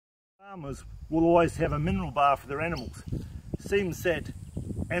Farmers will always have a mineral bar for their animals. Seems that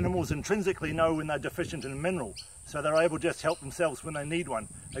animals intrinsically know when they're deficient in a mineral, so they're able to just help themselves when they need one.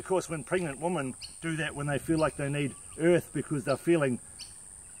 Of course, when pregnant women do that when they feel like they need earth because they're feeling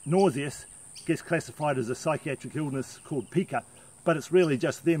nauseous, it gets classified as a psychiatric illness called pica, but it's really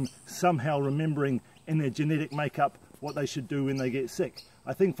just them somehow remembering in their genetic makeup what they should do when they get sick.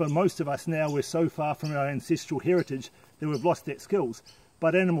 I think for most of us now, we're so far from our ancestral heritage that we've lost that skills,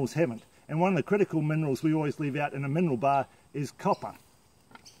 but animals haven't. And one of the critical minerals we always leave out in a mineral bar is copper.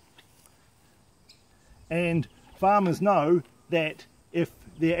 And farmers know that if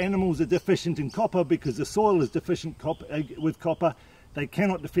their animals are deficient in copper because the soil is deficient with copper, they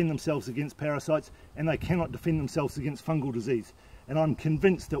cannot defend themselves against parasites and they cannot defend themselves against fungal disease. And I'm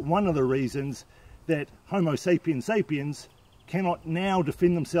convinced that one of the reasons that Homo sapiens sapiens cannot now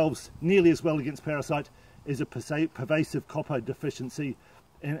defend themselves nearly as well against parasites is a pervasive copper deficiency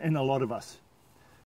in a lot of us.